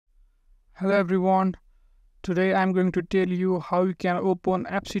Hello everyone, today I'm going to tell you how you can open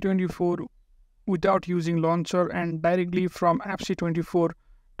FC24 without using launcher and directly from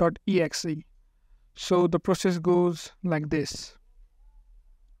FC24.exe. So the process goes like this.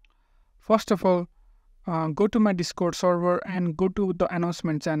 First of all, go to my Discord server and go to the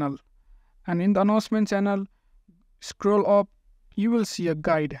announcement channel. And in the announcement channel, scroll up, you will see a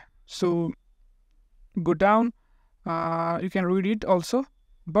guide. So go down, you can read it also.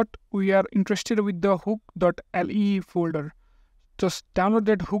 But we are interested with the hook.le folder. Just download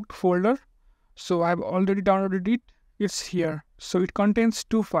that hooked folder. So I've already downloaded it. It's here. So it contains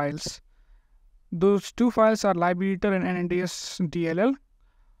two files. Those two files are LibEditor and NDS DLL.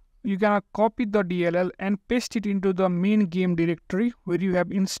 You can copy the DLL and paste it into the main game directory where you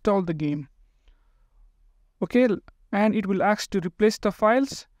have installed the game. Okay, and it will ask to replace the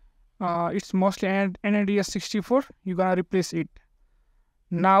files. It's mostly NDS64. You're gonna replace it.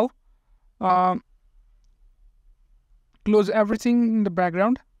 Now, close everything in the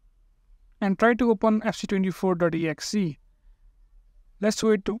background and try to open FC24.exe. Let's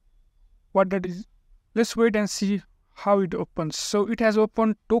wait to what that is. Let's wait and see how it opens. So it has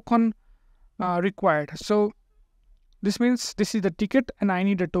opened token required. So this means this is the ticket and I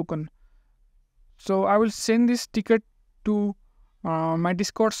need a token. So I will send this ticket to my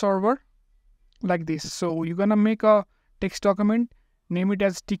Discord server like this. So you're gonna make a text document, name it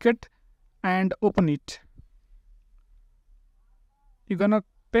as ticket and open it. You're gonna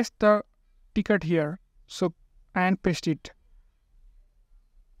paste the ticket here, so and paste it.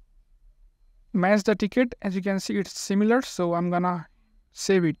 Match the ticket. As you can see, it's similar, so I'm gonna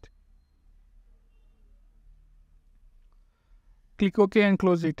save it. Click OK and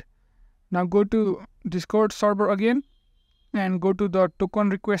close it. Now go to Discord server again and go to the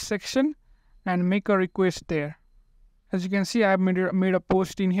token request section and make a request there. As you can see, I have made a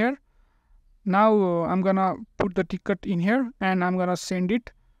post in here. Now I'm gonna put the ticket in here and I'm gonna send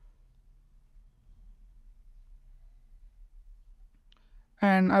it.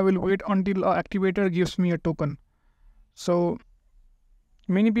 And I will wait until an activator gives me a token. So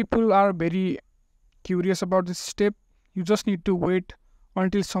many people are very curious about this step. You just need to wait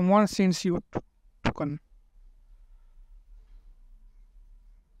until someone sends you a token.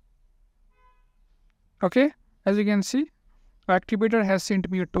 Okay, as you can see, activator has sent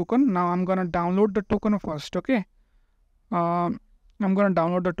me a token. Now I'm gonna download the token first. Okay, I'm gonna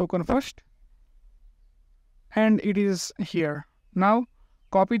download the token first, and it is here. Now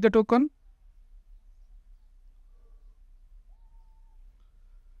copy the token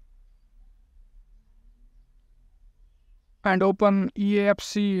and open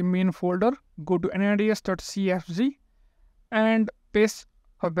EAFC main folder. Go to NRDS.cfg and paste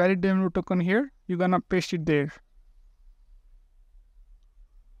a valid demo token here. You're gonna paste it there.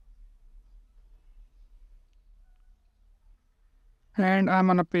 And I'm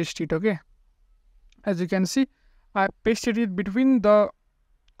gonna paste it. Okay, as you can see, I pasted it between the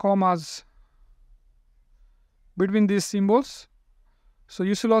commas, between these symbols. So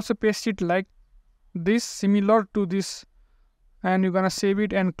you should also paste it like this, similar to this, and you're gonna save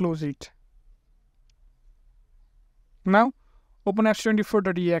it and close it. Now open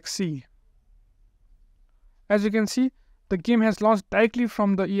FC24.exe. As you can see, the game has launched directly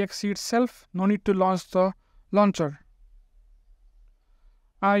from the exe itself. No need to launch the launcher.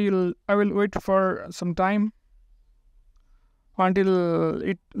 I will wait for some time until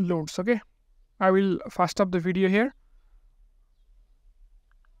it loads. Okay, I will fast up the video here.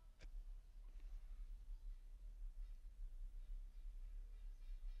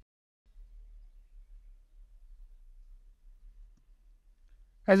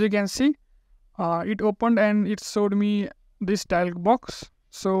 As you can see, it opened and it showed me this dialog box.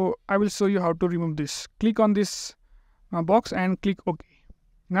 So I will show you how to remove this. Click on this box and click OK.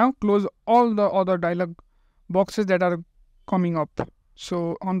 Now close all the other dialog boxes that are coming up.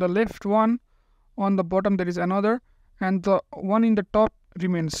 So on the left one, on the bottom there is another, and the one in the top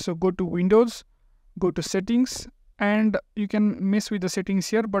remains. So go to Windows, go to Settings, and you can mess with the settings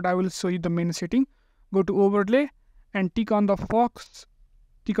here, but I will show you the main setting. Go to Overlay and tick on the box.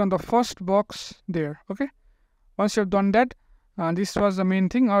 Tick on the first box there. Okay, once you have done that, this was the main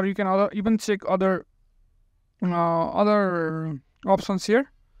thing. Or you can even check other options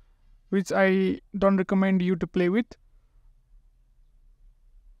here, which I don't recommend you to play with.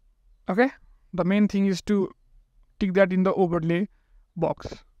 Okay, the main thing is to tick that in the overlay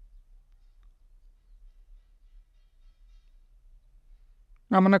box.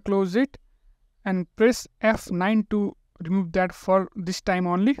 I'm gonna close it and press F9 to remove that for this time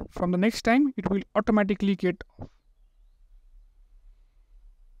only. From the next time, it will automatically get off.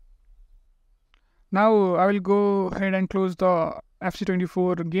 Now I will go ahead and close the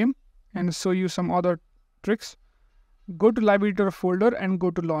FC24 game and show you some other tricks. Go to library editor folder and go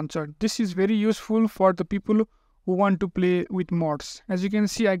to launcher. This is very useful for the people who want to play with mods. As you can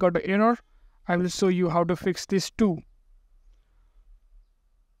see, I got an error. I will show you how to fix this too.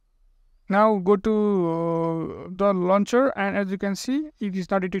 Now go to the launcher, and as you can see, it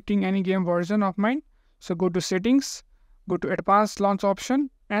is not detecting any game version of mine. So go to settings, go to advanced launch option,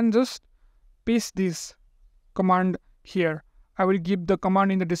 and just paste this command here. I will give the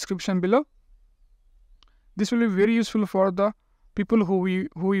command in the description below. This will be very useful for the people who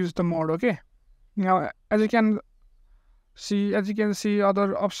use the mod. Okay. Now as you can see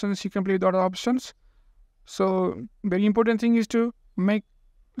other options, you can play with other options. So very important thing is to make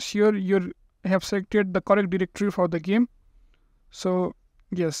sure you have selected the correct directory for the game. So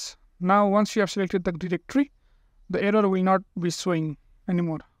yes, now once you have selected the directory, the error will not be showing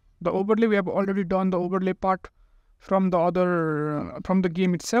anymore. The overlay, we have already done the overlay part from the other from the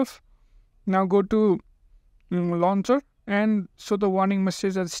game itself. Now go to launcher and show the warning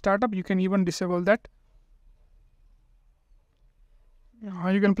message as startup. You can even disable that.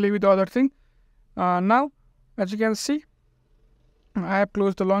 You can play with the other thing. Now as you can see, I have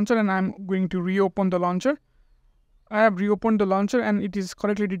closed the launcher and I'm going to reopen the launcher. I have reopened the launcher and it is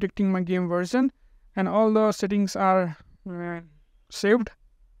correctly detecting my game version and all the settings are saved.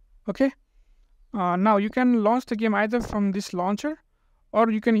 Okay. Now you can launch the game either from this launcher or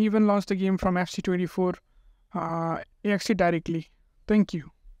you can even launch the game from FC24 exe directly. Thank you.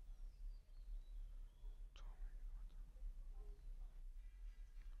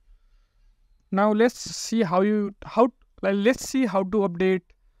 Now let's see how to update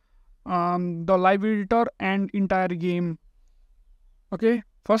the library editor and entire game. Okay,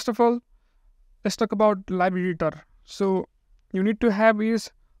 first of all, let's talk about library editor. So you need to have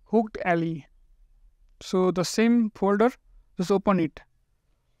is hooked alley. So the same folder, just open it,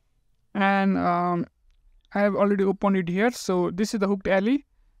 and I have already opened it here. So this is the hooked alley.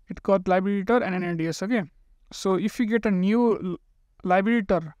 It got library editor and an NDS. Okay, so if you get a new library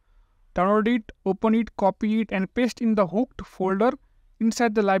editor, download it, open it, copy it, and paste in the hooked folder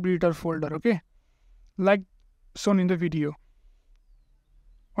inside the library editor folder. Okay, like shown in the video.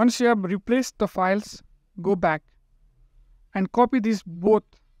 Once you have replaced the files, go back and copy these both.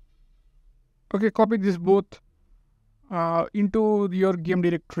 Okay, copy this both into your game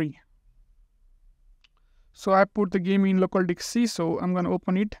directory. So I put the game in local disk C, so I'm gonna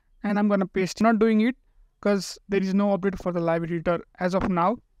open it and I'm gonna paste. I'm not doing it because there is no update for the library editor as of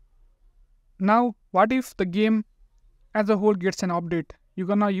now. Now, what if the game as a whole gets an update? You're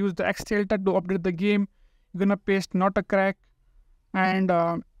gonna use the X delta to update the game. You're gonna paste not a crack, and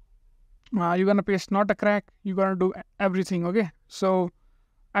you're gonna paste not a crack. You're gonna do everything. Okay, so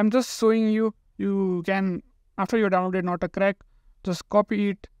I'm just showing you. You can, after you downloaded not a crack, just copy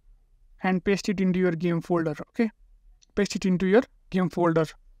it and paste it into your game folder. Okay, paste it into your game folder.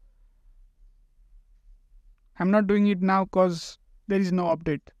 I'm not doing it now because there is no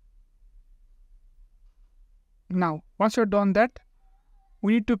update. Now, once you're done that,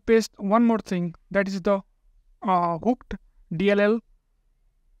 we need to paste one more thing, that is the hooked DLL.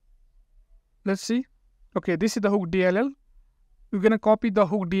 Let's see. Okay, this is the hooked DLL. You're gonna copy the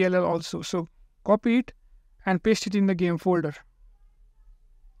hooked DLL also. So copy it and paste it in the game folder.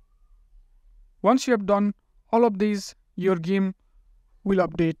 Once you have done all of these, your game will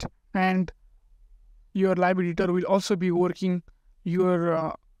update and your library editor will also be working.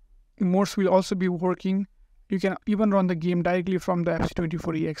 Your mods will also be working. You can even run the game directly from the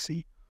FC24 exe.